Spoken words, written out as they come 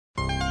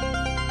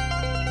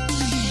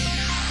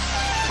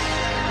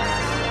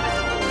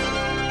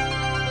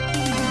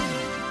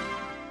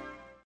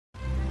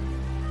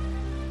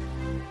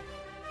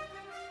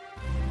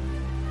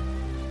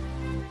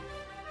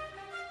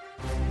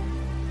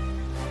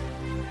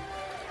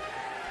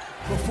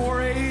Before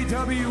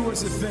AEW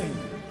was a thing,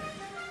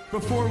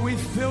 before we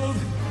filled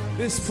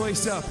this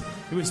place up,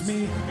 it was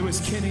me, it was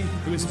Kenny,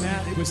 it was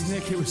Matt, it was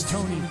Nick, it was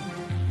Tony.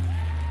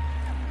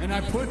 And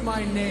I put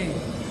my name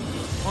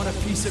on a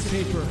piece of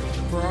paper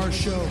for our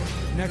show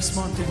next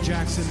month in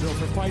Jacksonville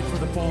for Fight for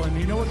the Fallen.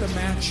 You know what the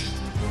match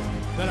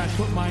that I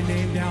put my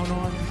name down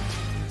on?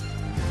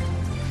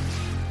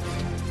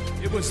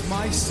 It was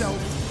myself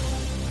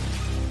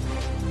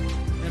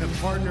and a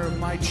partner of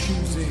my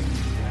choosing.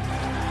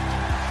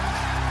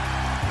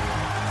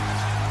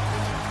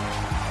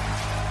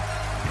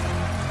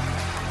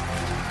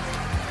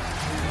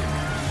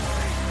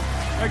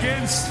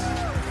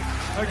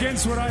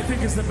 Against what I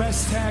think is the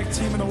best tag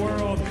team in the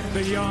world,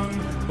 the Young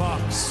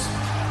Bucks.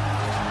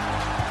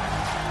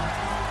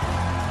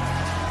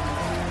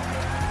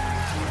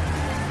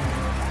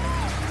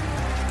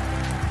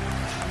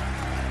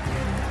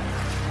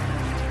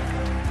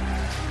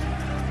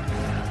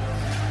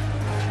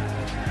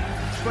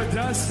 But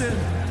Dustin,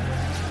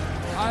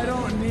 I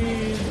don't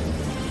need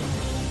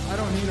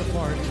a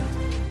partner.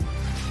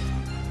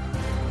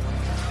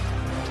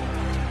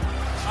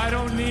 I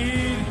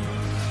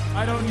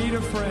don't need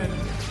a friend.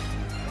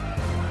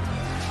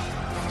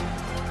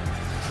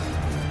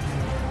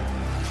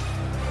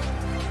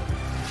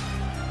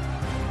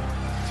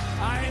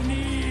 I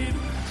need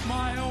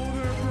my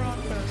older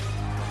brother.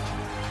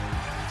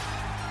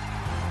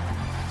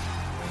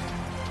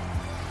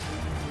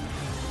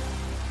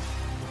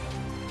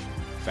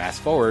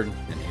 Fast forward,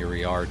 and here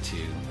we are to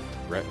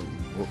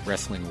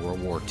Wrestling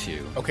World War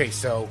II. Okay,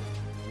 so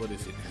what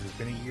is it? Has it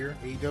been a year,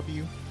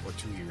 AEW, or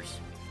 2 years?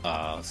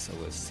 So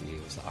let's see,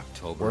 it was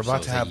October. We're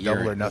about to have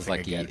Double or Nothing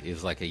again. again. It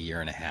was like a year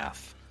and a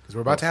half. Because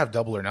we're about to have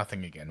Double or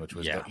Nothing again, which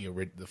was Yeah.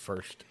 the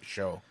first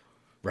show.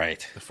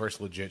 Right. The first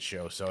legit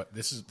show. So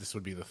this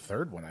would be the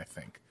third one, I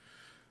think.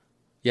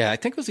 Yeah, I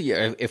think it was a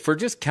year. If we're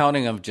just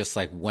counting them just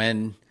like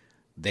when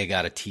they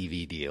got a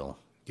TV deal.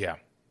 Yeah.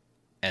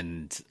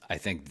 And I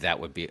think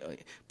that would be,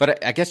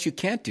 but I guess you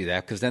can't do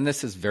that because then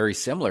this is very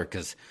similar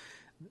because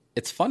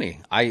it's funny.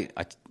 I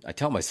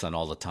tell my son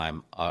all the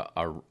time,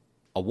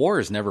 a war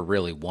is never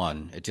really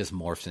won. It just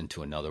morphs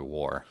into another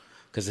war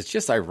because it's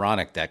just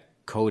ironic that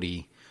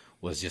Cody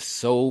was just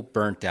so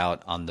burnt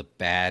out on the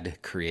bad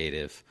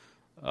creative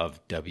of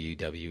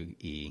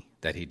WWE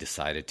that he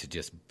decided to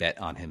just bet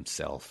on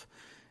himself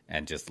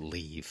and just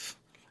leave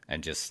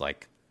and just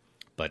like,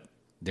 but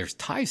there's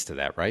ties to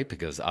that, right?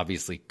 Because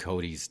obviously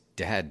Cody's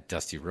dad,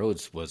 Dusty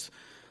Rhodes, was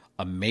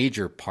a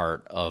major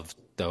part of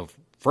the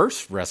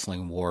first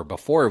wrestling war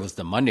before it was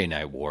the Monday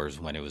Night Wars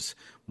when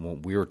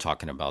we were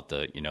talking about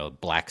the,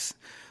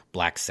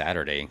 Black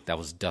Saturday. That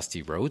was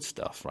Dusty Rhodes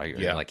stuff, right?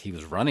 Yeah. Like he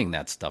was running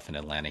that stuff in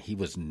Atlanta. He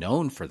was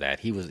known for that.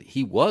 He was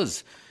he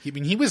was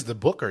the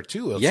booker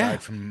too,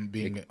 aside from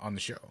being on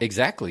the show.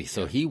 Exactly.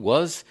 So he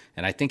was,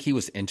 and I think he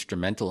was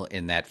instrumental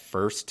in that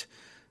first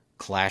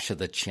Clash of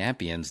the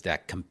Champions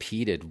that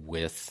competed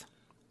with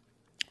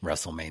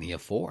WrestleMania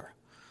 4.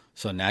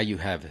 So now you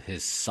have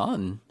his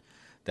son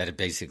that it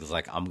basically is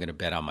like, I'm going to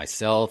bet on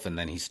myself. And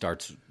then he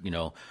starts,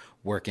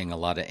 working a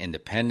lot of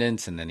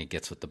independence, and then he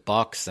gets with the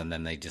Bucks, and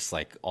then they just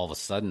like all of a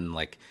sudden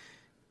like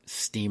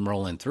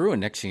steamrolling through. And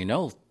next thing you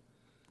know,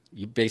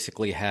 you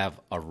basically have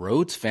a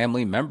Rhodes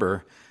family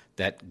member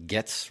that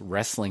gets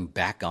wrestling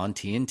back on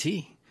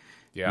TNT.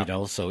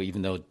 Yeah. So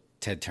even though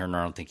Ted Turner,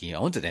 I don't think he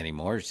owns it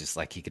anymore. It's just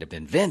like he could have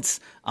been Vince.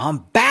 I'm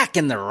back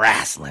in the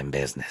wrestling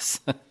business,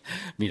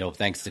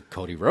 thanks to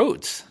Cody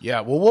Rhodes.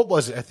 Yeah. Well, what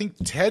was it? I think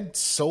Ted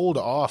sold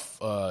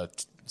off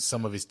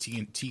some of his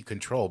TNT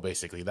control.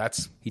 Basically,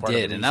 that's he part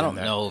did, of the and I don't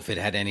reason know if it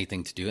had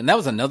anything to do. And that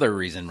was another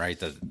reason, right?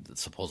 That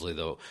supposedly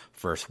the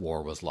first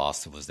war was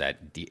lost. It was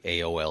that the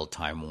AOL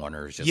Time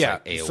Warner is just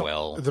like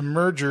AOL. So the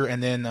merger,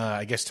 and then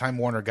I guess Time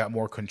Warner got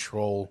more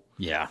control.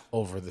 Yeah.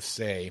 Over the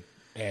say,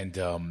 and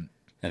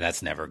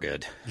that's never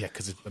good. Yeah,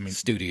 because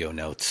studio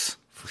notes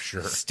for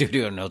sure.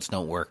 Studio notes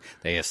don't work.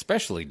 They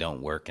especially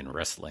don't work in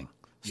wrestling.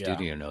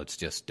 Studio notes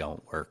just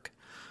don't work.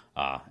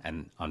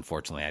 And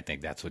unfortunately, I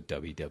think that's what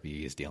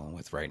WWE is dealing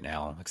with right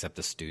now. Except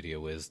the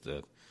studio is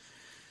the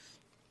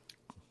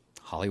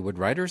Hollywood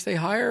writers they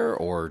hire,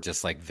 or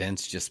just like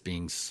Vince just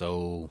being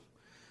such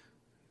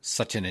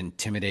an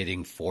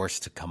intimidating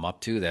force to come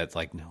up to that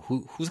like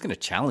who's going to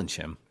challenge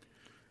him?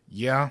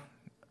 Yeah.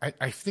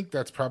 I think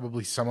that's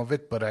probably some of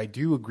it, but I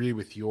do agree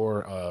with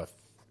your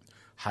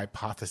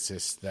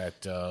hypothesis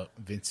that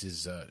Vince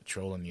is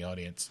trolling the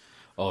audience.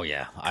 Oh,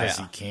 yeah. Because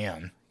he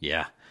can.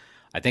 Yeah.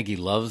 I think he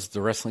loves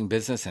the wrestling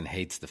business and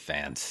hates the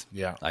fans.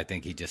 Yeah. I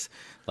think he just,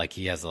 like,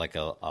 he has like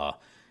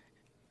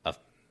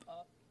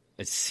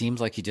it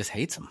seems like he just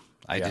hates them.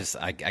 I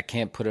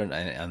can't put it,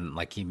 and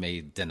like he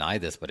may deny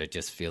this, but it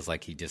just feels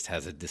like he just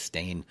has a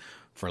disdain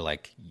for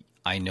like,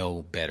 I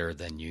know better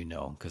than you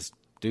know. Because,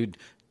 dude,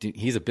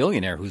 he's a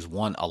billionaire who's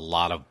won a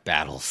lot of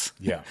battles.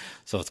 Yeah.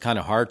 So it's kind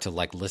of hard to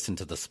like listen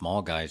to the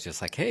small guys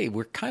just like, hey,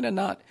 we're kind of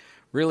not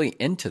really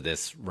into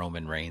this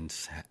Roman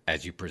Reigns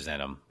as you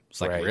present him. It's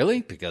like,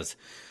 really? Because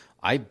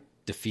I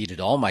defeated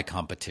all my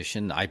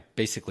competition. I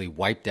basically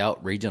wiped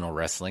out regional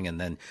wrestling, and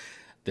then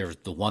there's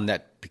the one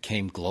that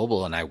became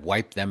global, and I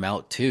wiped them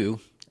out too.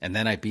 And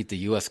then I beat the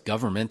U.S.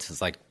 government.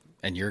 It's like,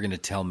 and you're going to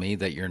tell me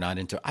that you're not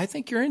into? I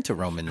think you're into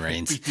Roman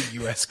Reigns. Beat the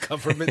U.S.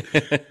 government.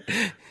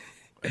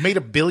 I made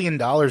 $1 billion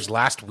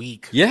last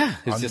week. Yeah,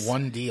 on just,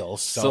 one deal.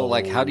 So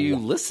like, how do you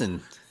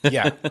listen?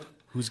 Yeah,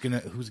 who's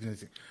gonna?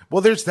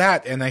 Well, there's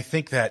that, and I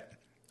think that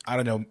I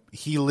don't know.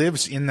 He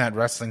lives in that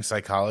wrestling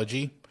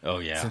psychology. Oh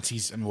yeah, since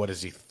he's what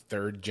is he,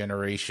 third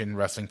generation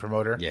wrestling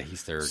promoter? Yeah,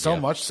 he's third. So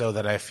much so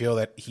that I feel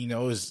that he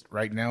knows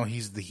right now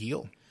he's the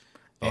heel.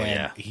 And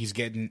yeah, he's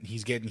getting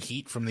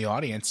heat from the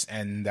audience,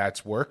 and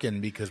that's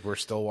working because we're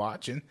still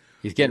watching.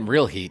 He's getting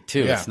real heat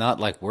too. Yeah. It's not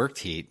like worked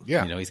heat.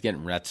 Yeah, he's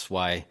getting. That's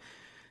why,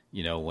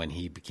 when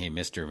he became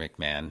Mr.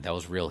 McMahon, that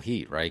was real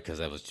heat, right? Because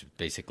that was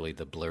basically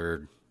the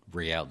blurred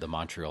the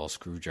Montreal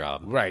screw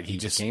job. Right. He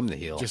just became the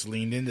heel. Just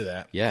leaned into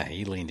that. Yeah,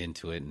 he leaned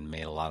into it and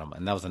made a lot of money.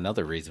 And that was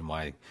another reason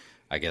why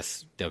I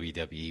guess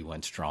WWE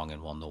went strong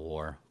and won the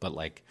war. But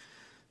like,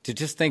 to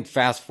just think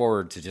fast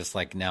forward to just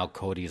like now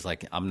Cody's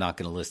like, I'm not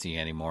going to listen to you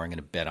anymore. I'm going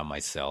to bet on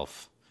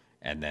myself.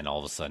 And then all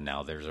of a sudden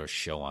now there's a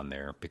show on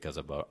there because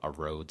of a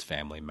Rhodes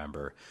family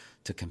member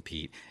to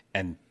compete.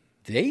 And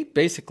they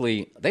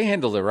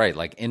handled it right.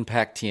 Like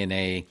Impact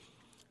TNA,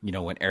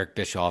 when Eric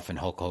Bischoff and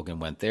Hulk Hogan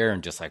went there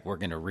and just like, we're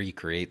going to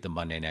recreate the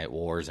Monday Night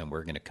Wars and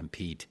we're going to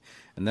compete.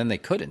 And then they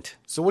couldn't.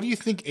 So what do you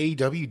think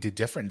AEW did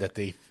different that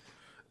they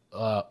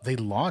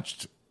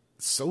launched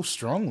so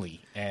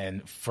strongly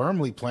and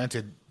firmly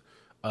planted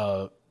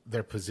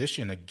their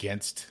position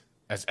against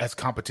as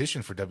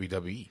competition for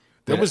WWE?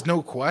 There was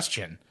no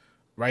question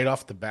right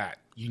off the bat.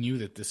 You knew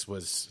that this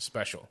was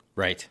special.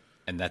 Right.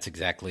 And that's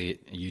exactly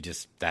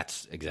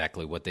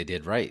what they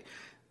did right.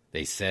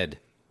 They said,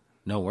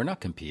 no, we're not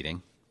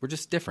competing. We're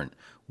just different.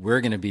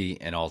 We're going to be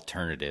an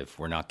alternative.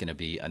 We're not going to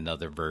be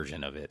another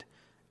version of it.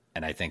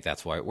 And I think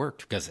that's why it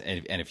worked. Because,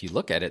 and if you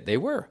look at it,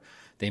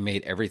 they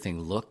made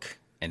everything look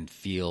and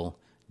feel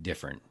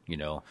different.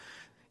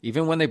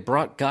 Even when they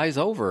brought guys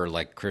over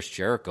like Chris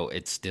Jericho,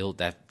 it's still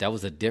that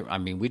was a different. I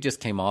mean, we just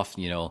came off,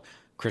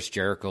 Chris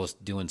Jericho's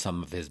doing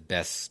some of his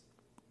best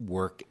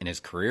work in his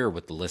career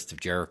with the List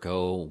of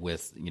Jericho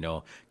with,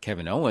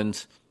 Kevin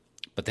Owens.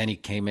 But then he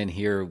came in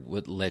here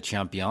with Le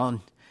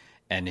Champion.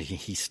 And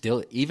he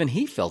still, even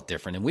he felt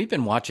different. And we've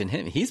been watching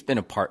him. He's been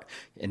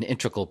an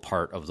integral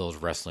part of those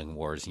wrestling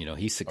wars.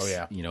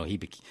 He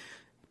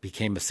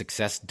became a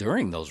success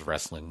during those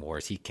wrestling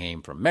wars. He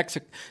came from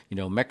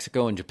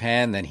Mexico and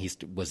Japan. Then he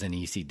was in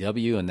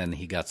ECW, and then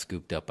he got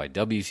scooped up by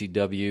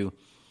WCW.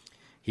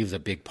 He was a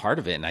big part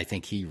of it, and I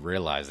think he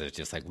realized that it's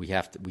just like we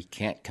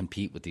can't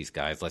compete with these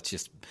guys. Let's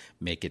just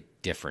make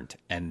it different,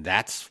 and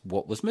that's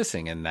what was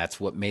missing, and that's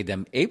what made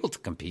them able to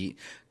compete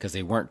because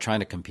they weren't trying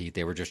to compete;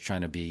 they were just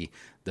trying to be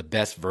the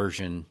best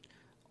version,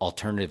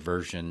 alternative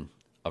version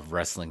of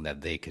wrestling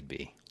that they could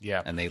be.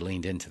 Yeah, and they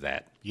leaned into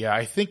that. Yeah,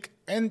 I think,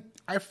 and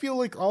I feel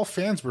like all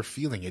fans were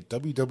feeling it.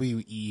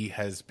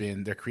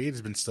 WWE their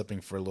creative's been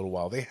slipping for a little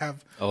while. They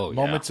have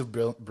moments of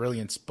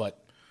brilliance,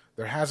 but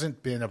there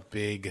hasn't been a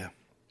big.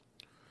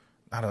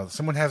 I don't know.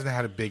 Someone hasn't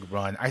had a big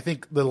run. I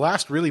think the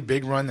last really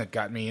big run that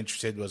got me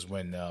interested was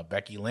when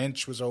Becky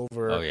Lynch was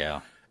over. Oh yeah,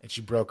 and she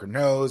broke her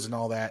nose and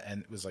all that,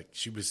 and it was like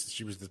she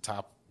was the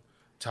top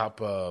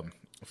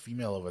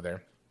female over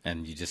there.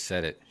 And you just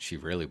said it. She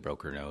really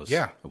broke her nose.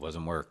 Yeah, it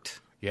wasn't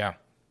worked. Yeah.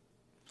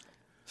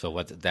 So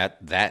what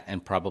that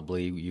and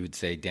probably you would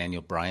say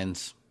Daniel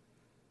Bryan's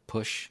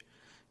push,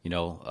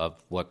 of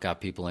what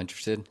got people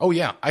interested. Oh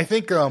yeah, I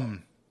think.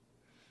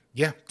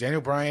 Yeah,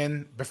 Daniel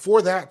Bryan.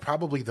 Before that,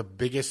 probably the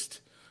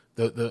biggest,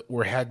 had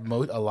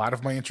a lot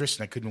of my interest,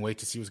 and I couldn't wait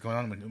to see what's going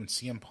on when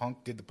CM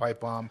Punk did the pipe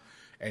bomb,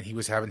 and he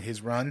was having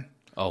his run.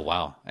 Oh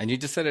wow! And you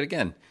just said it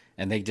again,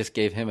 and they just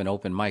gave him an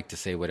open mic to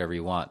say whatever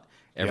you want.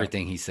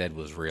 Everything he said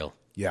was real.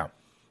 Yeah,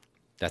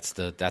 that's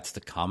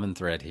the common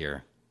thread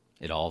here.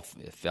 It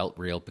felt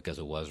real because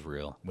it was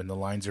real. When the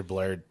lines are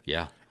blurred,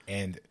 yeah,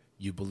 and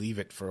you believe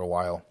it for a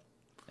while,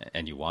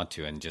 and you want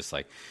to, and just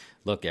like.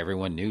 Look,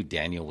 everyone knew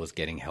Daniel was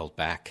getting held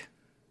back,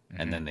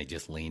 and then they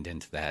just leaned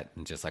into that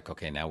and just like,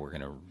 okay, now we're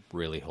going to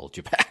really hold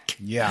you back.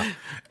 Yeah,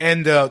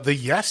 and the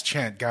yes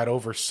chant got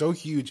over so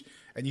huge,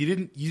 and you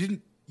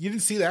didn't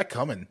see that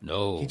coming.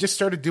 No, he just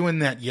started doing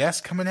that yes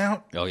coming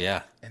out. Oh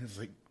yeah, and it's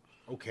like,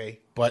 okay,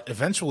 but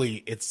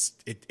eventually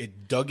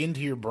it dug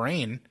into your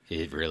brain.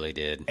 It really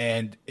did,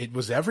 and it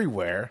was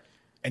everywhere.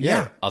 And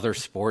when other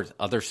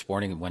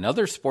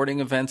sporting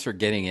events are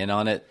getting in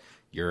on it.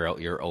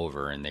 You're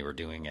over, and they were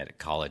doing it at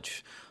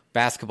college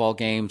basketball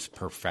games,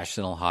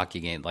 professional hockey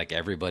games. Like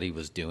everybody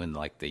was doing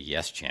like the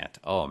yes chant.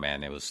 Oh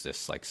man, it was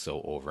just like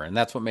so over, and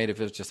that's what made it.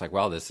 It was just like,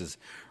 wow, this is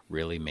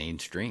really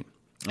mainstream.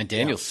 And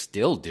Daniel's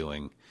still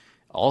doing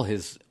all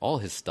his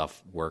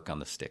stuff. Work on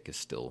the stick is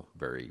still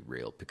very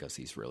real because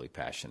he's really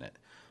passionate.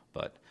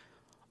 But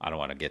I don't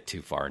want to get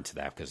too far into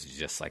that because he's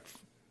just like,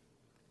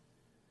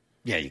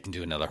 yeah, you can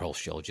do another whole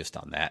show just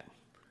on that,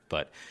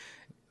 but.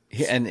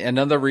 And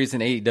another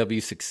reason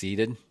AEW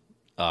succeeded,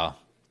 right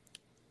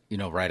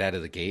out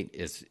of the gate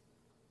is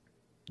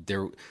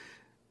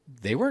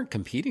they weren't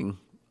competing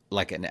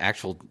like an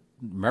actual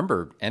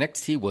remember,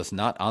 NXT was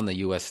not on the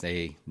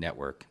USA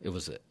Network. It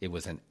was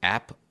an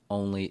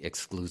app-only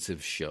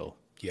exclusive show.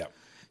 Yeah.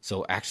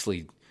 So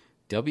actually,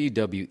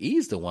 WWE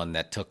is the one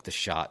that took the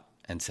shot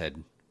and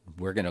said,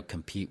 we're going to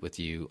compete with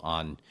you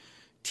on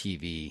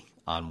TV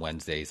on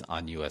Wednesdays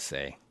on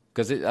USA.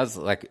 Because I was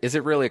like, is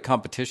it really a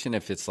competition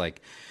if it's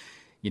like,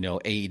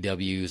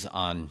 AEW's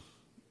on,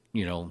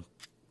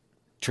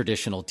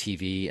 traditional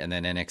TV and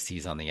then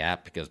NXT's on the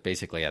app? Because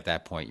basically at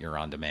that point you're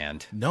on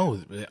demand.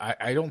 No,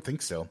 I don't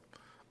think so.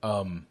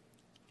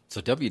 So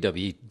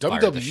WWE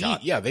fired the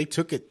shot. Yeah, they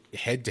took it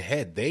head to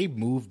head. They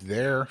moved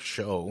their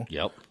show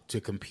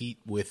to compete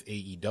with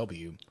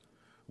AEW,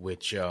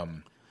 which,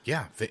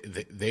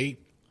 they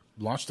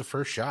launched the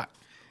first shot.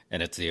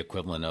 And it's the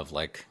equivalent of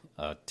like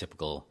a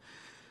typical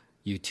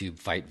YouTube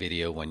fight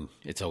video when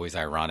it's always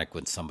ironic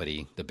when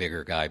the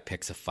bigger guy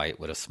picks a fight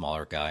with a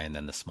smaller guy and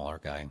then the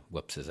smaller guy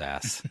whoops his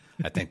ass.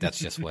 I think that's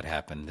just what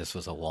happened. This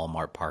was a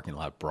Walmart parking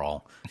lot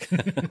brawl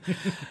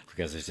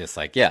because it's just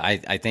like,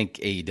 I think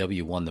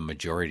AEW won the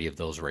majority of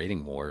those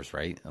rating wars,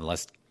 right?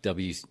 Unless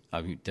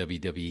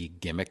WWE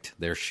gimmicked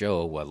their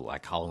show,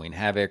 like Halloween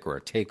Havoc or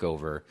a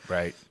Takeover.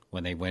 Right.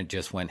 When they went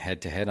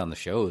head to head on the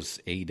shows,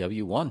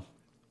 AEW won.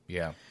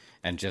 Yeah.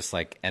 And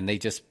they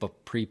just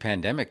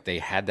pre-pandemic, they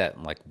had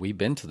that, like, we've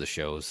been to the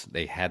shows,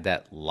 they had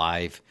that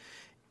live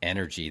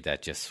energy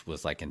that just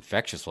was like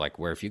infectious, like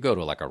where if you go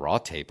to like a Raw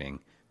taping,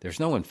 there's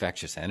no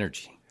infectious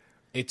energy.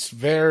 It's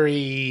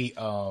very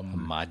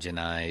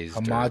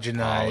homogenized,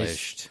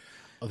 polished.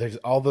 Oh, there's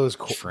all those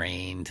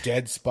trained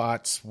dead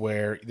spots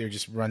where they're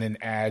just running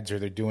ads or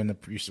they're doing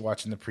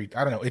watching the pre.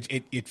 I don't know.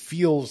 It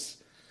feels.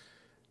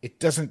 It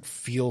doesn't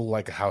feel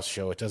like a house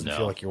show. It doesn't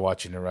feel like you're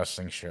watching a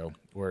wrestling show.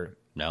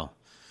 No.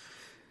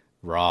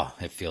 Raw,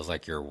 it feels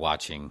like you're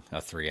watching a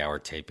 3-hour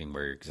taping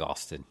where you're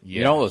exhausted.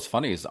 Yeah. What's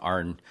funny is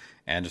Arn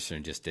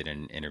Anderson just did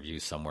an interview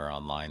somewhere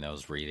online I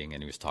was reading,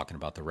 and he was talking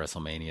about the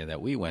WrestleMania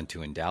that we went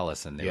to in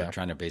Dallas, and they were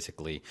trying to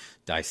basically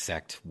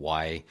dissect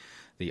why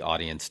the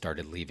audience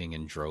started leaving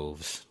in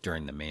droves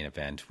during the main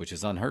event, which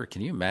is unheard.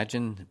 Can you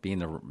imagine being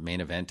the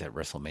main event at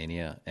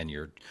WrestleMania and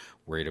you're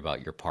worried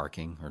about your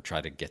parking or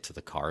try to get to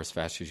the car as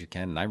fast as you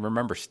can? And I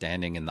remember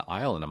standing in the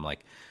aisle, and I'm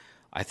like,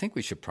 I think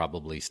we should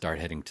probably start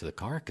heading to the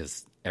car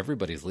because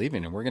everybody's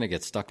leaving and we're going to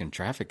get stuck in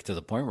traffic, to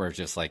the point where it's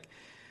just like,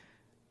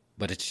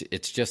 but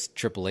it's just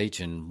Triple H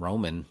and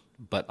Roman.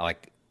 But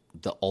like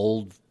the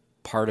old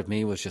part of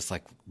me was just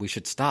like, we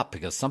should stop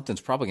because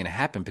something's probably going to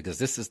happen because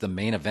this is the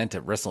main event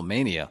at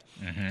WrestleMania.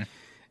 Mm-hmm.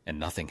 And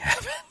nothing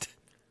happened.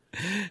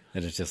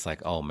 And it's just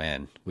like, oh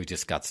man, we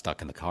just got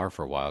stuck in the car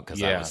for a while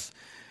because I was,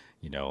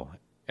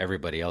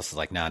 everybody else is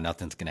like, nah,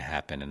 nothing's going to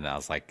happen. And I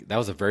was like, that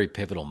was a very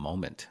pivotal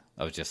moment.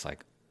 I was just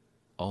like,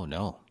 oh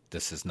no,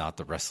 this is not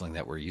the wrestling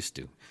that we're used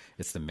to.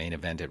 It's the main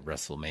event at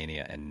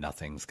WrestleMania and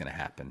nothing's going to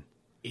happen.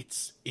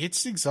 It's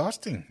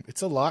exhausting.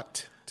 It's a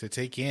lot to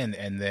take in.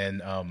 And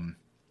then,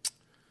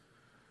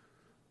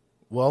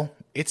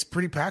 it's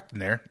pretty packed in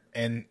there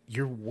and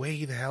you're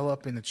way the hell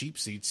up in the cheap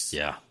seats.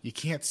 Yeah. You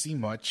can't see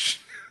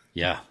much.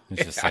 Yeah.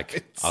 It's just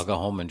I'll go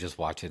home and just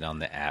watch it on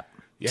the app.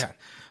 Yeah.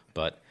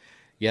 But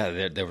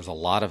yeah, there was a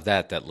lot of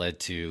that led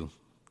to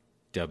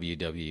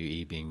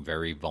WWE being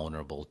very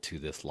vulnerable to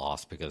this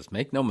loss, because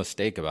make no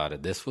mistake about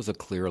it, this was a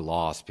clear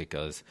loss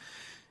because,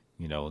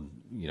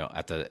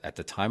 at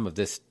the time of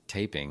this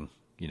taping,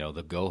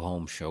 the go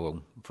home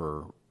show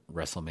for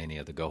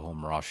WrestleMania, the go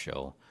home Raw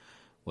show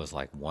was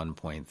like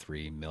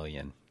 1.3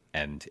 million,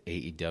 and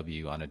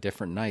AEW on a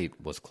different night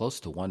was close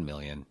to 1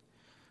 million.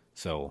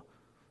 So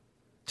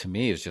to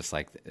me, it's just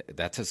like,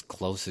 that's as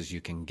close as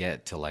you can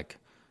get to like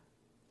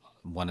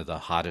one of the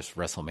hottest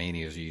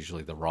WrestleManias,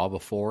 usually the Raw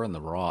before and the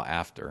Raw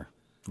after.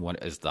 One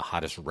is the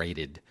hottest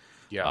rated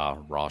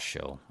Raw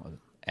show.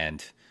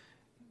 And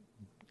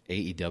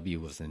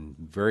AEW was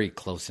very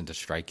close into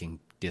striking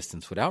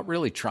distance without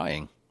really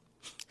trying.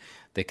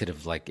 They could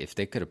have, if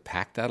they could have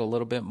packed that a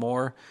little bit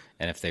more,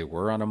 and if they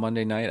were on a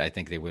Monday night, I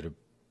think they would have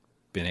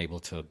been able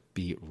to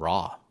beat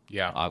Raw.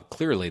 Yeah.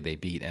 Clearly they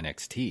beat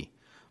NXT,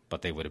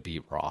 but they would have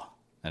beat Raw.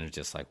 And it's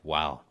just like,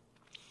 wow.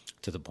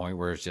 To the point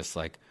where it's just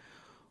like,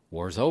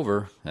 war's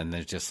over, and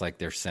they're just like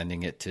they're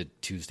sending it to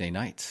Tuesday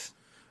nights.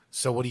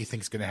 So what do you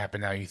think is going to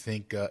happen now? You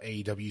think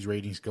AEW's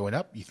ratings going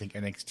up? You think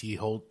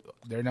NXT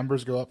their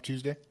numbers go up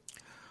Tuesday?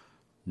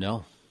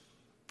 No.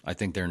 I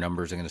think their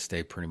numbers are going to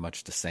stay pretty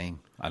much the same.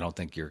 I don't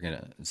think you're going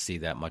to see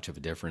that much of a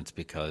difference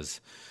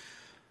because...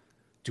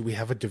 Do we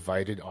have a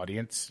divided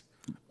audience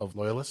of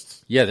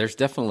loyalists? Yeah, there's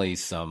definitely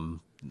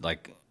some...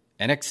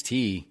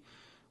 NXT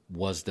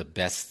was the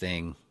best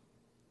thing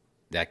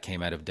that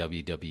came out of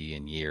WWE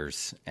in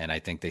years, and I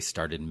think they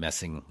started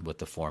messing with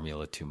the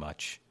formula too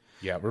much.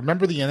 Yeah,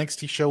 remember the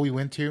NXT show we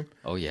went to?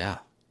 Oh, yeah.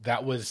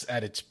 That was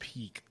at its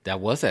peak.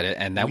 That was at it,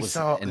 and that was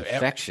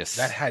infectious.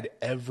 That had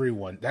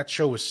everyone. That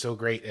show was so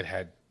great. It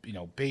had,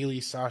 Bayley,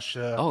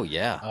 Sasha. Oh,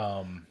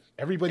 yeah.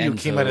 Everybody who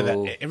came out of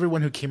that.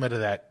 Everyone who came out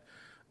of that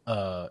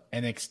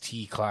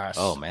NXT class.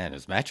 Oh, man, it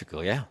was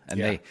magical, yeah.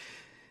 And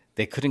they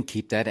they couldn't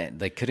keep that.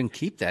 They couldn't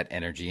keep that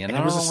energy, and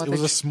it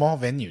was a small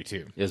venue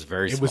too. It was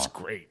very. It small. was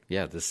great.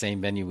 Yeah, the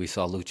same venue we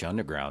saw Lucha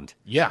Underground.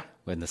 Yeah,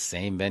 in the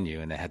same venue,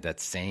 and they had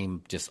that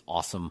same just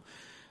awesome.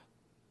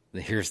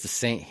 Here's the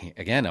same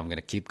again. I'm going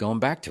to keep going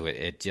back to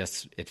it.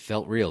 It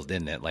felt real,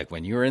 didn't it? Like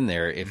when you were in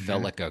there, it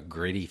felt like a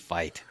gritty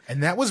fight.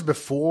 And that was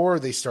before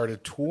they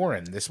started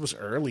touring. This was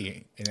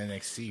early in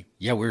NXT.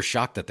 Yeah, we were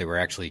shocked that they were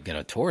actually going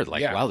to tour.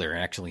 Like, wow, they're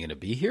actually going to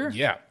be here.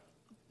 Yeah.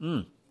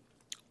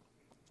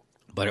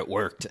 But it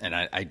worked, and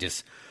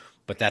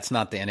but that's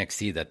not the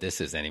NXT that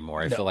this is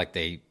anymore. I feel like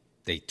they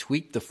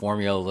tweaked the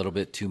formula a little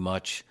bit too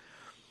much.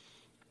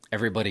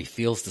 Everybody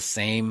feels the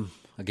same.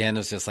 Again,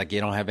 it's just like you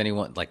don't have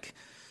anyone like.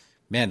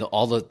 Man,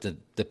 all the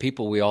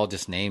people we all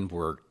just named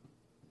were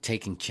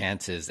taking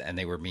chances, and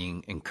they were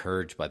being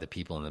encouraged by the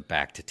people in the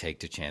back to take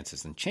the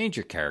chances and change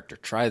your character.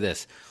 Try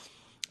this.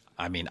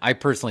 I mean, I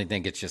personally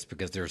think it's just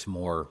because there's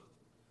more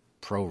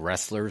pro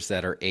wrestlers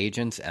that are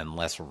agents and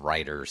less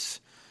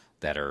writers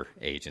that are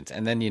agents.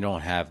 And then you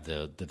don't have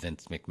the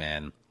Vince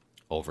McMahon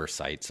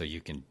oversight, so you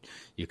can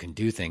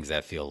do things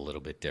that feel a little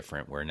bit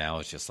different, where now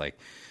it's just like,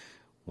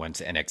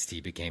 once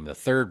NXT became the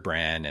third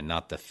brand and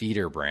not the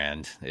feeder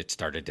brand, it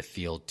started to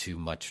feel too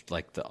much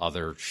like the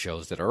other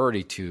shows that are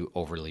already too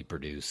overly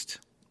produced.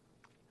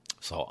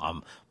 So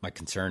my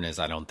concern is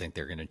I don't think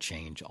they're going to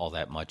change all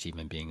that much,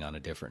 even being on a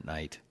different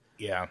night.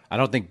 Yeah, I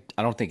don't think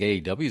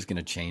AEW is going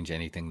to change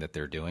anything that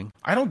they're doing.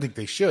 I don't think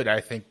they should.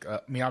 I think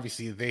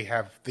obviously they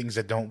have things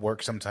that don't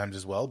work sometimes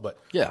as well, but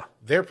yeah,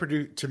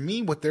 to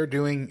me what they're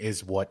doing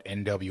is what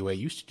NWA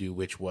used to do,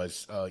 which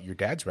was your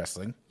dad's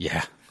wrestling.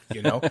 Yeah.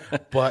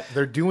 But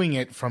they're doing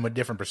it from a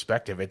different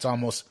perspective. It's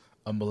almost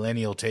a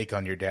millennial take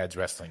on your dad's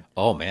wrestling.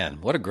 Oh man,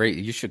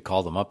 you should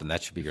call them up and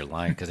that should be your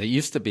line. Cause it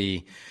used to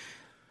be,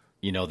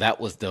 that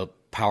was the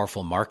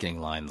powerful marketing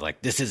line.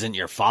 Like, this isn't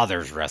your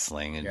father's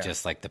wrestling. And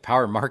just like the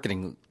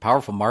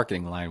powerful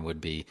marketing line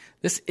would be,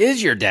 this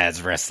is your dad's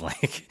wrestling.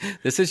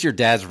 This is your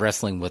dad's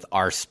wrestling with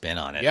our spin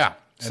on it. Yeah.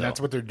 And that's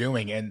what they're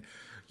doing. And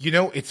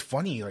it's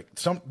funny. Like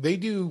they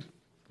do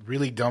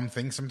really dumb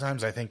things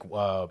sometimes. I think,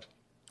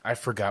 I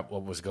forgot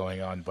what was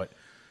going on, but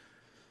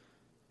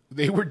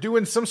they were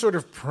doing some sort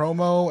of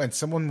promo and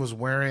someone was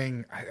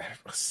wearing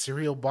a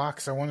cereal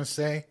box, I want to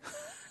say.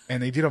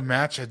 And they did a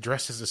match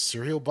dressed as a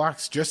cereal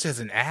box, just as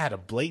an ad, a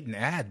blatant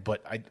ad,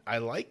 but I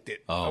liked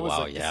it. Oh, I was wow,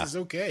 like, this is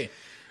okay.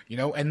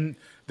 And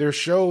their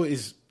show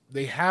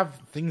they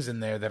have things in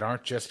there that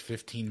aren't just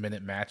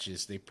 15-minute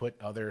matches. They put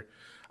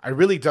I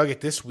really dug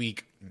it this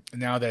week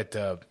now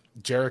that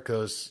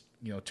Jericho's,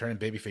 turning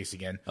babyface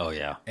again. Oh,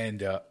 yeah.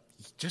 And,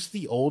 just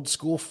the old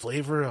school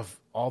flavor of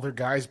all their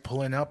guys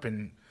pulling up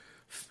in,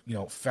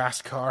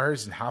 fast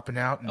cars and hopping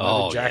out in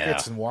leather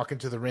jackets and walking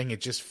to the ring.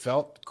 It just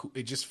felt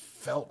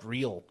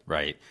real.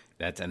 Right.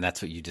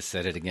 That's what you just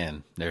said it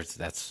again.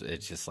 It's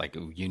just like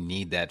you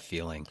need that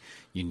feeling.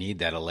 You need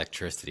that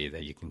electricity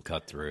that you can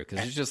cut through.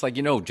 Because it's just like,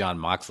 John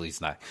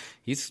Moxley's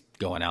he's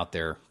going out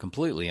there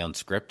completely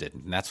unscripted.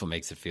 And that's what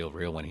makes it feel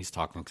real when he's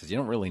talking, because you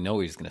don't really know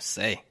what he's going to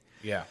say.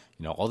 Yeah.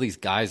 All these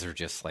guys are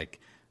just like,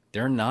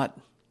 they're not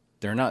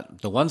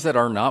the ones that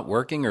are not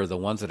working are the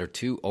ones that are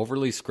too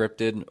overly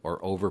scripted or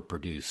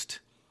overproduced.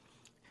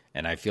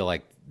 And I feel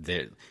like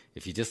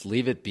if you just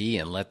leave it be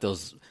and let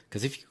those,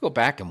 because if you go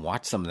back and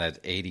watch some of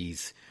that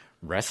 80s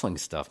wrestling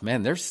stuff,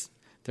 man, there's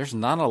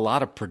not a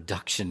lot of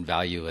production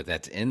value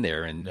that's in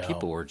there, and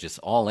people were just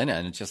all in it.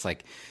 And it's just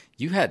like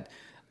you had,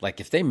 like,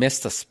 if they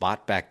missed a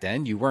spot back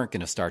then, you weren't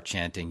going to start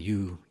chanting,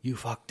 you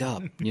fucked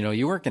up.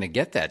 You weren't going to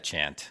get that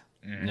chant,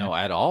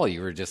 at all.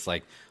 You were just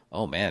like,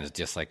 oh, man, it's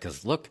just like,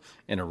 because look,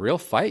 in a real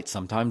fight,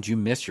 sometimes you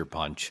miss your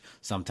punch.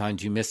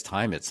 Sometimes you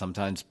mistime it.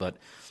 Sometimes, but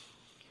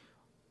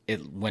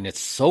when it's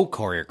so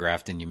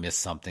choreographed and you miss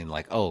something,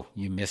 like, oh,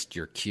 you missed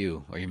your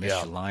cue or you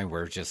missed your line,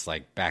 where it's just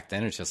like back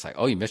then it's just like,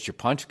 oh, you missed your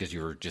punch because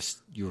you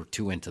were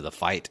too into the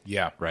fight.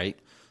 Yeah. Right?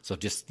 So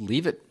just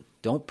leave it.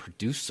 Don't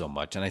produce so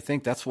much. And I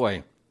think that's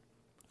why,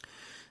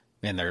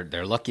 man,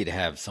 they're lucky to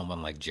have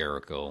someone like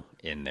Jericho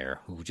in there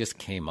who just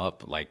came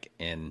up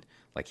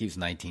he was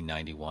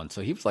 1991,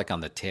 so he was like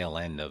on the tail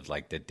end of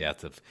like the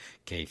death of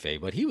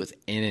kayfabe, but he was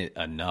in it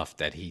enough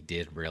that he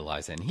did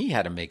realize it, and he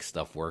had to make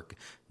stuff work,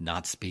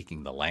 not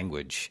speaking the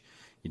language,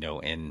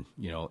 in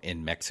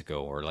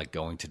Mexico or like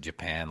going to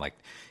Japan. Like,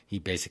 he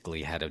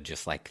basically had to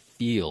just like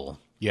feel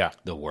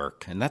the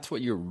work, and that's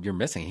what you're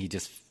missing. He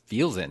just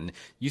feels it, and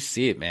you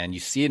see it, man. You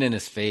see it in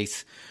his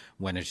face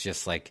when it's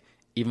just like,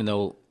 even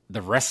though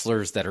the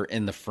wrestlers that are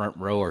in the front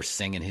row are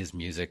singing his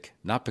music,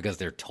 not because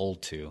they're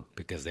told to,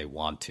 because they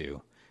want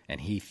to. And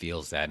he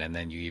feels that. And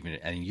then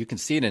you can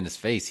see it in his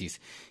face.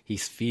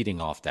 He's feeding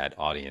off that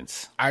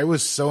audience. I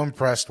was so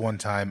impressed one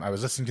time. I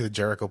was listening to the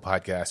Jericho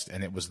podcast,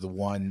 and it was the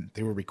one,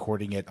 they were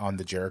recording it on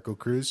the Jericho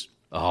cruise.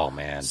 Oh,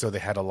 man. So they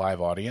had a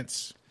live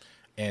audience.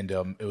 And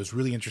it was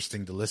really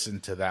interesting to listen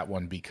to that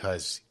one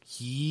because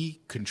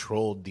he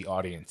controlled the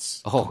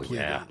audience. Oh, completely.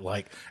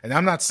 yeah. And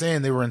I'm not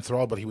saying they were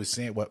enthralled, but he was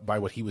saying by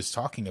what he was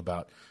talking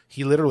about.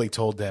 He literally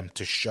told them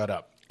to shut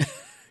up.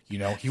 You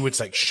know, he would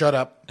say, "Shut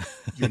up!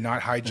 You're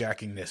not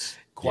hijacking this.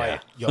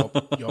 Quiet, y'all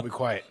be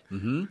quiet."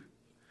 Mm-hmm.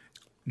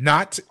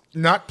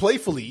 Not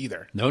playfully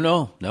either.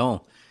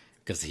 No,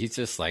 because he's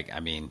just like, I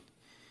mean,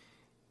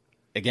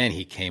 again,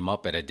 he came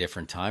up at a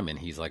different time, and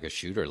he's like a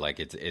shooter. Like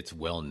it's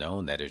well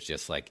known that it's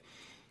just like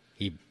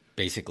he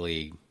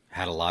basically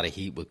had a lot of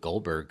heat with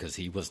Goldberg because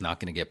he was not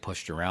going to get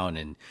pushed around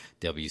in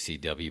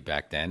WCW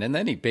back then, and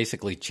then he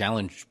basically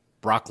challenged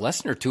Brock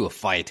Lesnar to a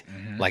fight,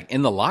 like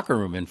in the locker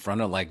room in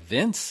front of like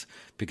Vince,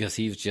 because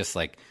he was just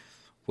like,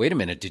 wait a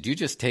minute, did you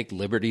just take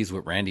liberties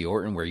with Randy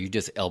Orton where you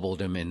just elbowed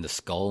him in the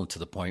skull to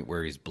the point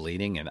where he's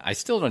bleeding? And I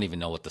still don't even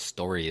know what the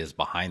story is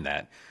behind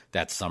that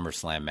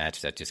SummerSlam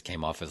match that just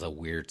came off as a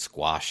weird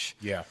squash.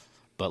 Yeah.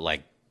 But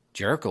like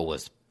Jericho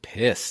was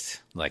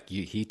pissed. Like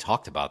he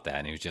talked about that,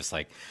 and he was just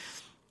like,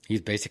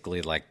 he's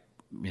basically like,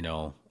 you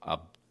know,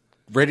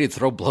 ready to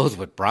throw blows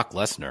with Brock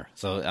Lesnar.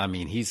 So, I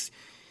mean, he's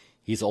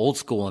old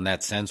school in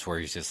that sense where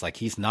he's just like,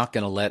 he's not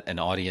going to let an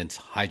audience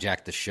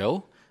hijack the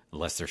show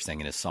unless they're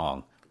singing his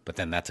song. But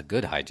then that's a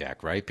good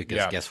hijack, right?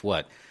 Because guess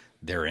what?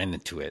 They're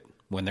into it.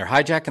 When they're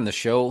hijacking the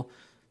show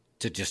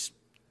to just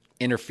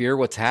interfere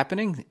what's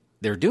happening,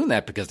 they're doing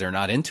that because they're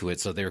not into it.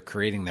 So they're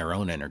creating their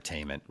own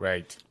entertainment.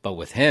 Right. But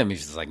with him,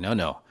 he's just like,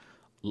 no,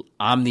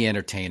 I'm the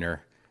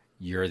entertainer.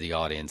 You're the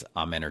audience.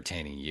 I'm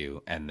entertaining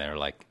you. And they're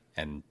like,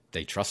 and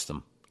they trust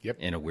him. Yep.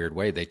 In a weird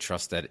way, they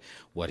trust that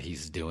what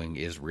he's doing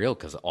is real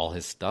because all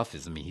his stuff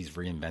is, I mean, he's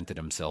reinvented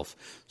himself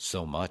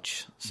so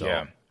much.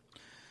 So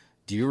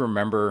do you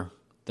remember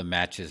the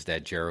matches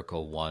that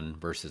Jericho won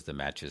versus the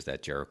matches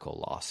that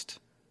Jericho lost?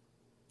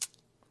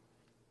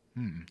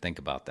 Think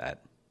about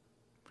that.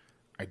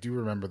 I do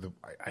remember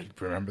I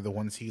remember the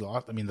ones he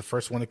lost. I mean, the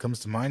first one that comes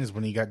to mind is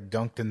when he got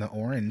dunked in the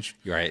orange.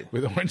 Right.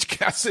 With Orange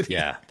Cassidy.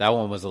 Yeah, that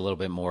one was a little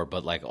bit more.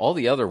 But like all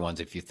the other ones,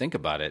 if you think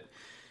about it,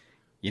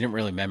 you didn't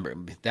really remember.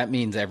 That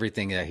means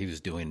everything that he was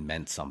doing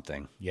meant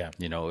something. Yeah.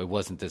 You know, it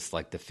wasn't this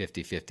like the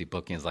 50-50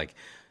 booking. It's like,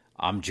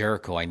 I'm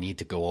Jericho, I need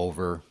to go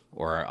over,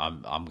 or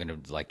I'm going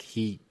to, like,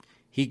 he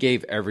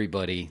gave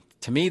everybody,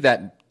 to me,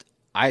 that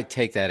I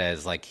take that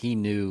as like he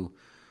knew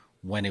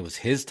when it was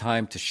his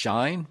time to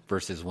shine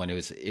versus when it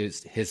was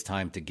his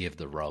time to give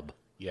the rub.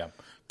 Yeah.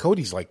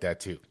 Cody's like that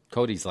too.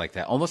 Cody's like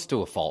that, almost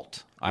to a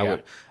fault.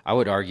 I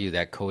would argue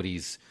that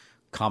Cody's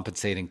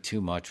compensating too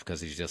much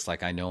because he's just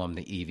like, I know I'm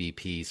the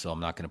EVP, so I'm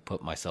not going to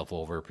put myself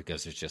over,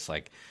 because it's just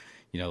like,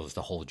 you know, it was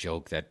the whole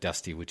joke that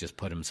Dusty would just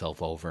put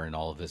himself over in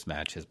all of his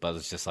matches. But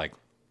it's just like,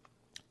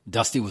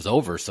 Dusty was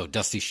over, so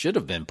Dusty should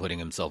have been putting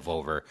himself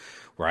over,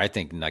 where I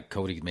think like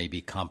Cody may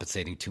be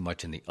compensating too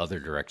much in the other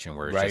direction,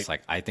 where it's just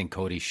like, I think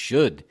Cody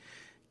should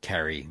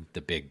carry the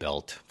big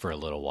belt for a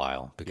little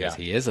while because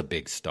he is a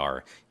big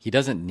star. He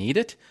doesn't need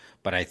it,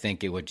 but I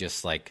think it would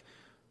just like,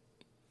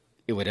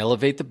 it would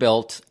elevate the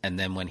belt, and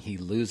then when he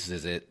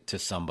loses it to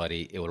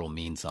somebody, it will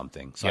mean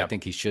something. So I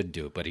think he should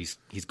do it, but he's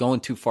going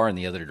too far in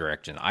the other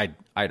direction.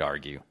 I'd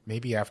argue.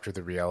 Maybe after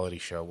the reality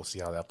show, we'll see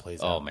how that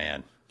plays out. Oh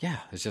man, yeah.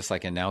 It's just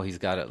like, and now he's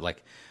got it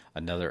like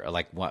another,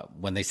 like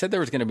when they said there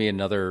was going to be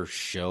another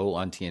show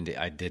on TNT,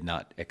 I did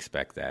not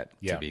expect that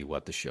to be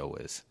what the show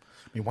is.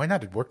 I mean, why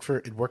not? It worked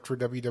for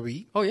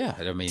WWE. Oh yeah,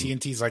 I mean,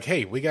 TNT's like,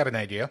 hey, we got an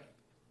idea.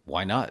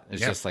 Why not?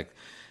 It's just like,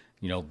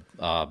 you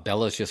know,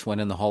 Bella's just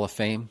went in the Hall of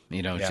Fame.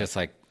 You know, it's just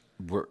like,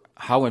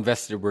 how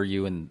invested were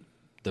you in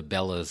the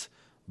Bellas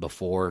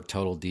before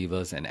Total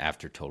Divas and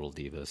after Total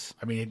Divas?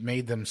 I mean, it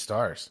made them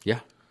stars.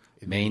 Yeah.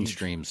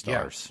 Mainstream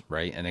stars,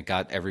 right? And it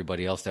got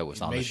everybody else that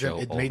was on the show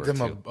over. It made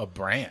them a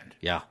brand.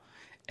 Yeah.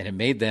 And it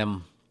made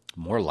them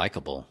more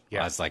likable.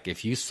 Yeah. It's like,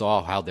 if you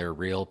saw how their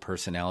real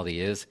personality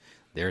is,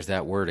 there's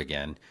that word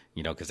again,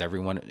 you know, because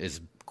everyone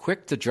is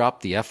quick to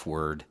drop the F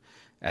word,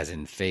 as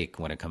in fake,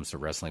 when it comes to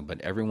wrestling,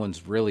 but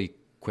everyone's really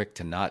quick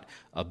to not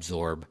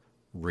absorb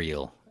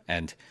real.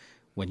 And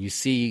when you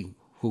see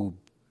who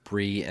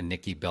Brie and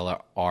Nikki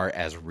Bella are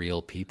as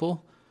real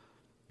people,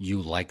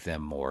 you like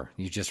them more.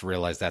 You just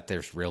realize that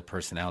there's real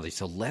personality.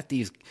 So let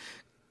these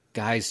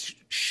guys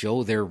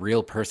show their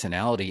real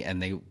personality,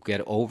 and they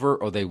get over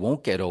or they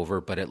won't get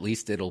over, but at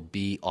least it'll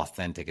be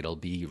authentic. It'll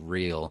be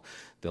real.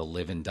 They'll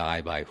live and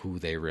die by who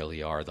they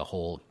really are. The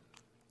whole,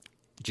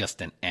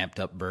 just an amped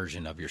up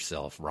version of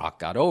yourself. Rock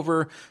got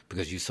over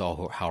because you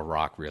saw how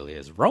Rock really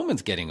is.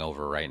 Roman's getting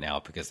over right now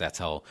because that's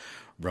how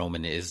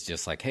Roman is,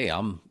 just like, hey,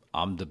 I'm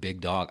the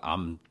big dog.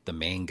 I'm the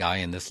main guy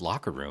in this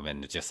locker room.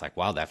 And it's just like,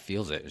 wow, that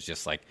feels it. It's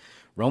just like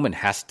Roman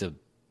has to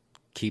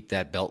keep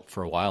that belt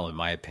for a while, in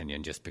my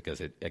opinion, just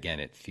because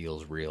it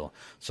feels real.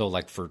 So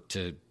like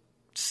to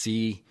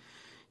see,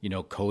 you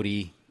know,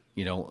 Cody,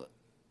 you know,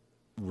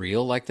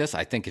 real like this,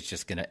 I think it's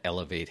just going to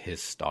elevate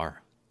his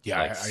star.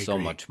 Yeah, like, I so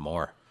agree. much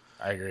more.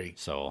 I agree.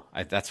 So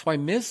that's why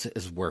Miz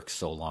has worked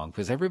so long,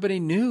 because everybody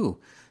knew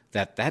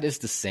that is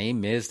the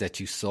same Miz that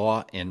you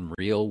saw in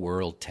Real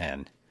World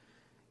 10.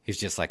 He's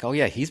just like, oh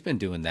yeah, he's been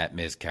doing that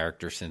Miz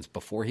character since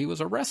before he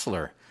was a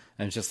wrestler.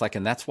 And it's just like,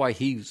 and that's why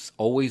he's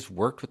always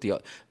worked with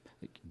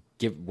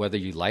whether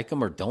you like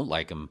him or don't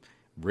like him,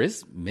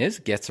 Miz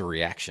gets a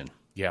reaction.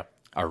 Yeah.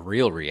 A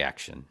real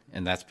reaction.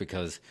 And that's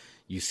because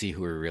you see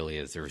who he really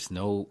is. There's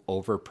no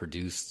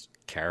overproduced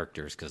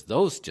characters, because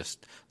those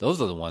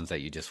are the ones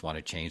that you just want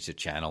to change the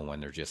channel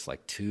when they're just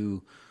like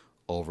too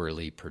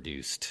overly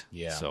produced.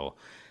 Yeah. So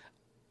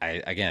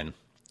I'm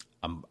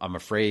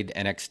afraid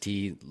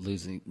NXT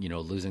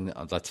losing.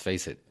 Let's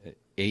face it,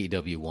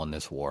 AEW won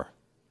this war.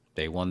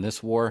 They won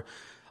this war.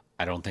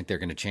 I don't think they're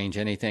going to change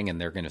anything,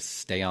 and they're going to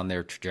stay on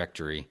their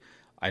trajectory.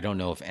 I don't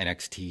know if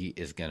NXT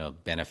is going to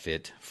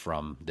benefit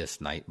from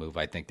this night move.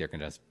 I think they're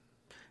going to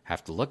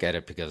have to look at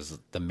it, because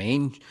the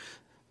main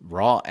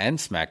Raw and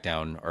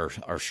SmackDown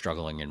are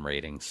struggling in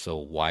ratings. So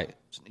why,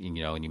 and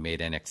you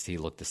made NXT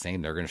look the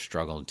same, they're going to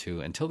struggle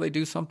too until they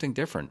do something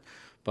different.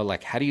 But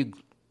like, how do you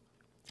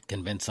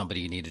convince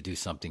somebody you need to do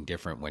something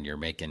different when you're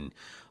making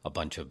a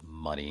bunch of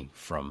money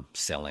from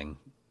selling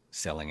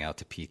out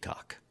to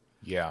Peacock?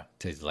 Yeah.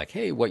 To like,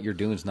 hey, what you're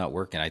doing is not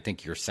working. I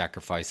think you're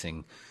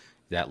sacrificing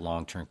that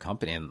long-term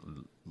company.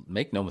 And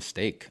make no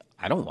mistake,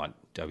 I don't want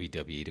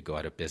WWE to go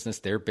out of business.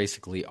 They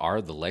basically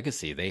are the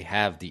legacy. They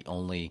have the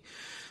only,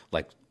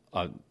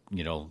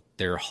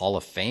 their Hall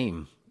of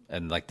Fame,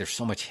 and like, there's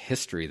so much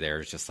history there.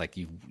 It's just like,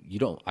 it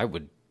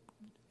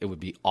would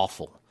be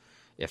awful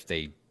if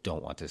they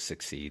don't want to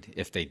succeed,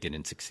 if they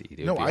didn't succeed.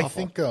 It would be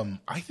awful.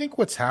 I think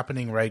what's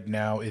happening right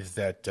now is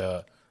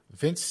that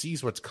Vince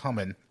sees what's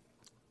coming,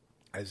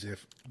 as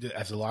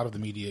a lot of the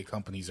media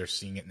companies are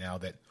seeing it now,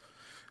 that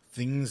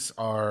things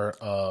are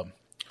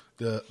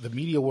the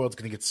media world's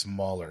going to get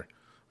smaller,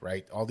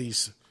 right? All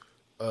these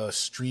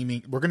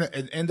streaming, we're going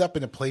to end up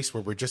in a place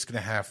where we're just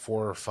going to have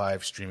 4 or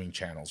 5 streaming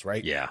channels,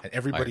 right? Yeah, and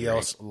everybody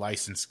else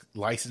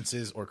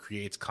licenses or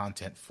creates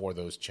content for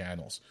those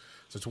channels.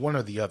 So it's one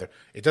or the other.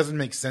 It doesn't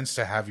make sense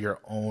to have your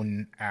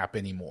own app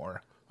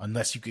anymore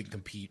unless you can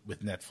compete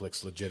with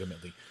Netflix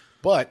legitimately.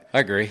 But I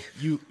agree.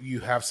 You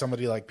have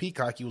somebody like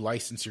Peacock. You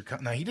license your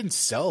now. He didn't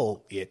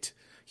sell it.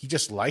 He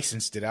just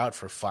licensed it out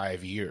for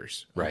 5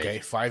 years. Right. Okay,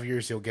 5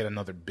 years he'll get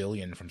another $1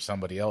 billion from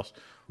somebody else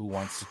who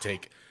wants to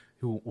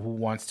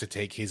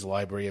take his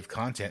library of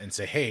content and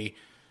say, hey,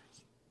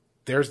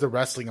 there's the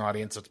wrestling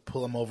audience. Let's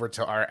pull them over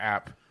to our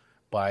app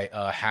by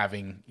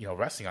having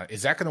wrestling on it.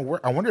 Is that going to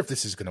work? I wonder if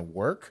this is going to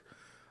work.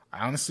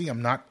 Honestly,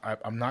 I'm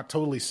not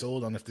totally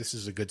sold on if this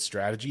is a good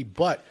strategy,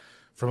 but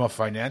from a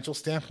financial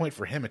standpoint,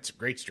 for him, it's a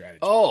great strategy.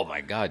 Oh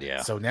my God,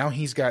 yeah. So now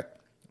it's got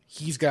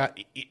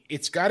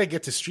to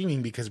get to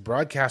streaming, because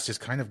broadcast is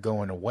kind of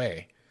going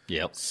away.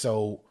 Yep.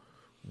 So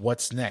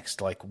what's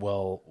next? Like,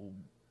 well,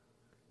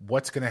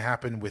 what's going to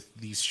happen with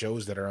these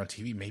shows that are on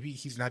TV? Maybe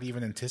he's not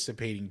even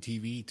anticipating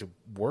TV to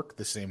work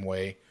the same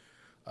way.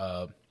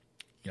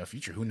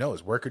 Future, who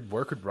knows? Where could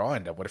Raw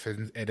end up? What if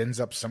it ends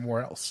up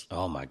somewhere else?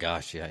 Oh my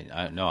gosh, yeah.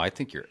 I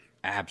think you're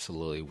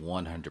absolutely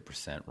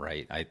 100%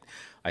 right.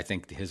 I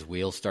think his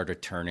wheels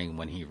started turning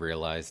when he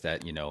realized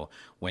that,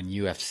 when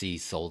UFC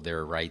sold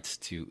their rights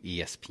to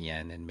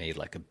ESPN and made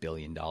like $1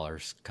 billion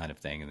kind of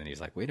thing. And then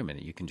he's like, wait a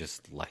minute, you can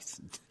just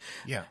license,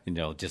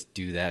 just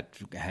do that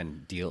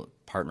and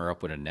partner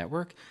up with a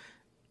network.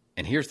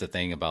 And here's the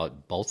thing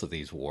about both of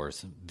these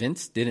wars.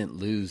 Vince didn't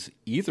lose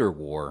either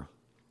war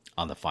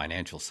on the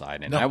financial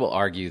side. And I will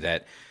argue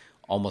that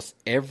almost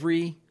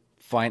every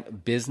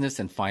business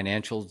and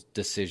financial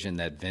decision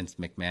that Vince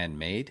McMahon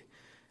made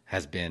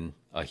has been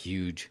a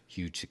huge,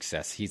 huge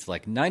success. He's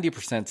like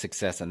 90%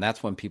 success, and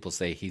that's when people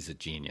say he's a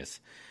genius.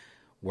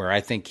 Where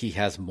I think he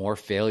has more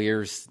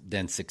failures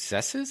than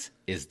successes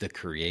is the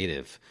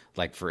creative.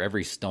 Like, for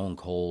every Stone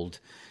Cold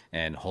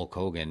and Hulk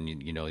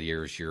Hogan,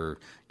 there's your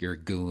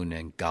Goon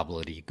and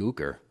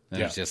Gobbledygooker.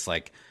 And it's just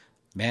like,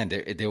 man,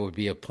 there would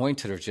be a point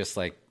to there's just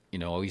like, we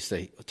used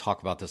to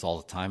talk about this all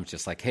the time. It's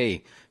just like,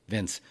 hey,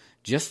 Vince,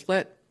 just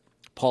let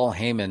Paul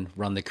Heyman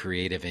run the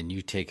creative and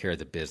you take care of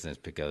the business,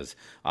 because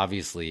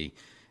obviously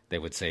they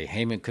would say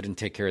Heyman couldn't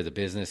take care of the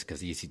business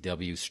because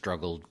ECW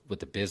struggled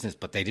with the business,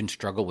 but they didn't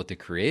struggle with the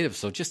creative.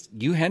 So just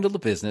you handle the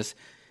business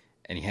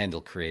and you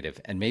handle creative.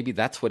 And maybe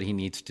that's what he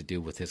needs to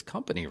do with his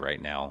company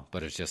right now.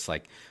 But it's just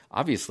like,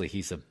 obviously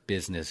he's a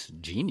business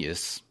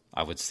genius.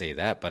 I would say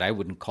that, but I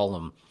wouldn't call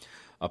him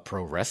a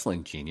pro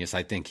wrestling genius.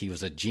 I think he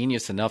was a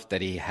genius enough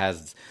that he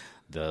has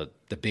the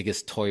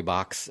biggest toy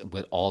box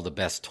with all the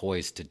best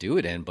toys to do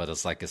it in. But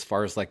it's like, as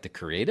far as like the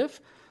creative,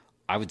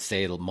 I would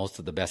say most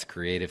of the best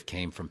creative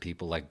came from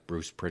people like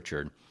Bruce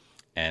Pritchard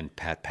and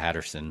Pat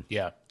Patterson.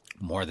 Yeah.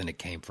 More than it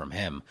came from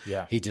him.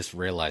 Yeah. He just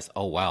realized,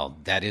 oh, wow,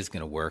 that is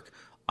going to work.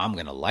 I'm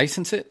going to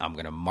license it. I'm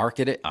going to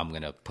market it. I'm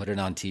going to put it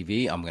on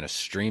TV. I'm going to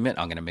stream it.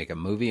 I'm going to make a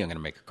movie. I'm going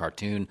to make a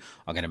cartoon.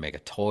 I'm going to make a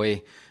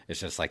toy.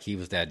 It's just like he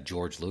was that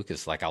George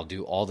Lucas. Like, I'll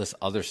do all this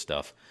other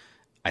stuff.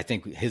 I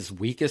think his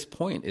weakest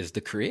point is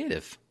the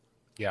creative.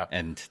 Yeah.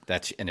 And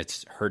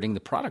it's hurting the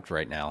product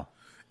right now.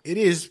 It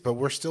is, but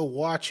we're still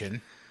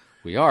watching.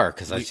 We are,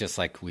 because it's just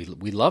like we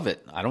love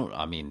it.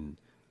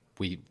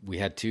 We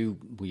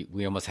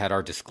almost had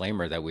our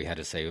disclaimer that we had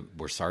to say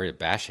we're sorry to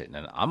bash it,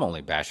 and I'm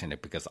only bashing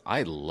it because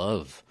I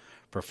love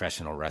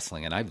professional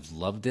wrestling, and I've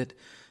loved it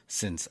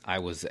since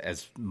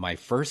my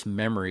first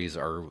memories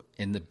are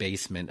in the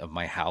basement of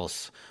my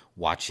house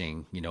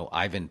watching,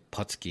 Ivan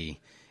Putski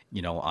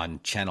on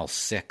Channel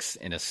 6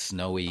 in a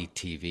snowy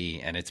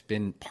TV. And it's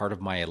been part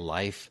of my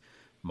life,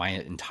 my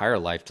entire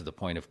life, to the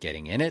point of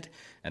getting in it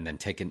and then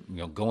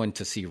going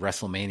to see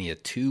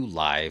WrestleMania 2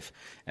 live,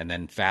 and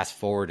then fast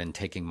forward and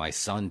taking my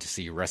son to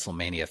see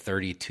WrestleMania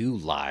 32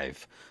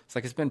 live. It's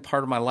like it's been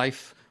part of my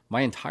life,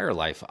 my entire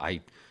life.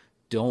 I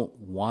don't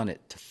want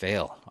it to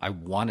fail. I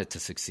want it to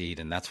succeed.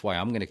 And that's why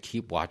I'm going to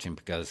keep watching,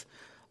 because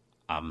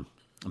I'm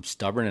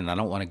stubborn and I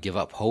don't want to give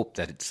up hope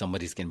that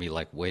somebody's going to be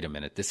like, wait a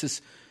minute,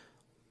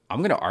 I'm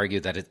going to argue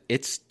that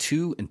it's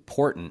too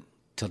important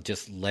to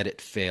just let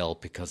it fail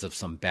because of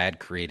some bad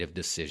creative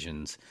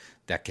decisions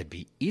that could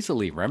be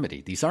easily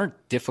remedied. These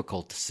aren't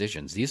difficult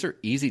decisions. These are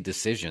easy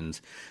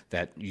decisions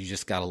that you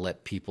just got to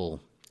let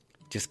people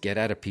just get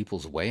out of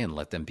people's way and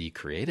let them be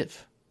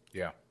creative.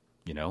 Yeah.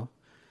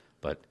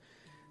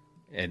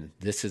 And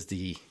this is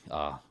the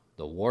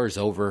war is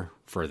over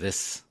for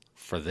this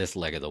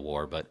leg of the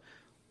war, but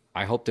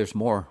I hope there's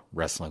more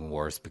wrestling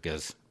wars,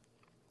 because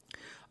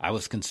I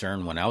was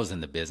concerned when I was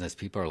in the business.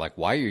 People are like,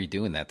 why are you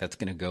doing that? That's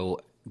going to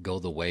go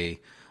the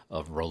way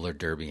of roller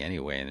derby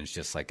anyway. And it's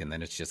just like, and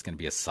then it's just going to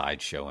be a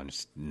sideshow and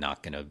it's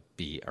not going to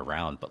be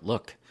around. But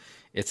look,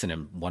 it's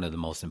one of the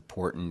most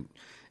important,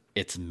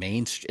 it's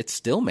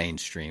still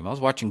mainstream. I was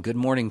watching Good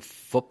Morning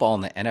Football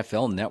on the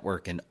NFL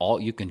Network, and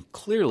you can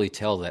clearly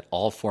tell that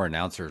all 4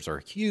 announcers are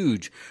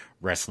huge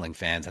wrestling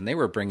fans. And they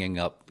were bringing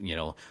up,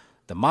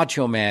 the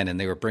Macho Man, and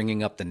they were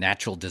bringing up the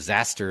natural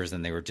disasters,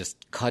 and they were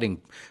just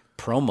cutting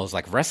promos.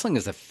 Like, wrestling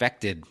has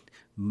affected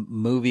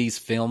movies,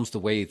 films, the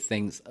way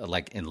things,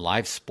 like in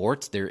live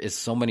sports, there is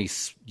so many,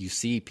 you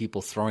see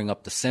people throwing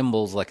up the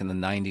symbols, like in the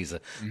 90s,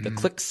 the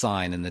click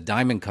sign and the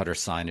diamond cutter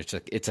sign.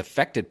 It's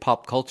affected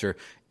pop culture.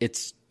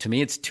 To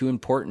me, it's too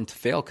important to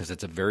fail, because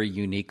it's a very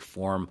unique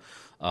form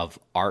of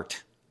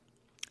art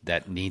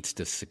that needs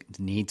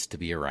to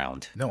be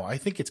around. No, I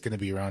think it's going to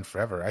be around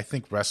forever. I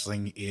think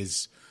wrestling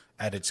is,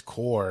 at its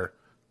core,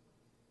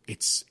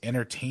 it's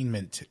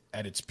entertainment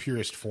at its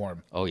purest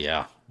form. Oh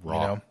yeah,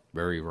 raw,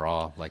 very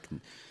raw. Like,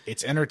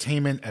 it's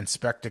entertainment and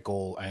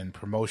spectacle and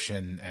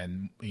promotion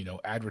and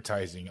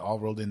advertising all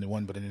rolled into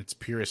one, but in its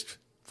purest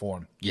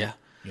form. Yeah,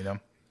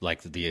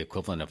 like the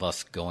equivalent of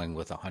us going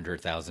with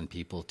 100,000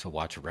 people to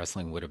watch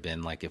wrestling would have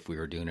been like if we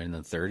were doing it in the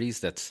 30s.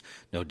 That's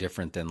no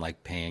different than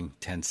like paying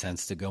 10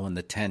 cents to go in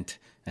the tent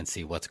and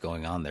see what's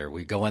going on there.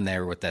 We go in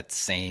there with that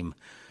same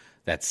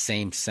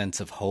sense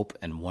of hope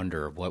and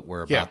wonder of what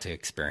we're about to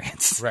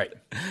experience. Right.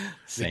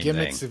 The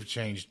gimmicks have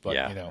changed,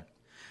 but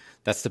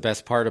that's the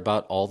best part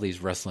about all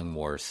these wrestling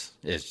wars,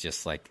 is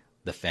just like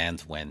the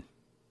fans win.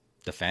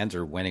 The fans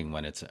are winning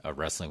when it's a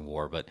wrestling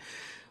war, but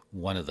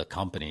one of the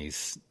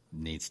companies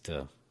needs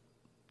to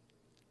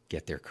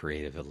get their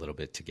creative a little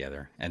bit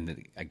together.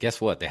 And guess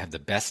what? They have the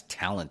best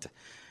talent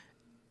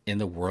in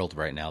the world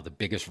right now, the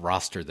biggest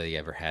roster they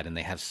ever had, and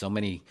they have so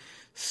many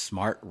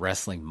smart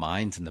wrestling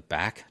minds in the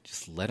back.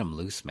 Just let them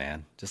loose,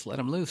 man. Just let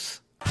them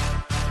loose.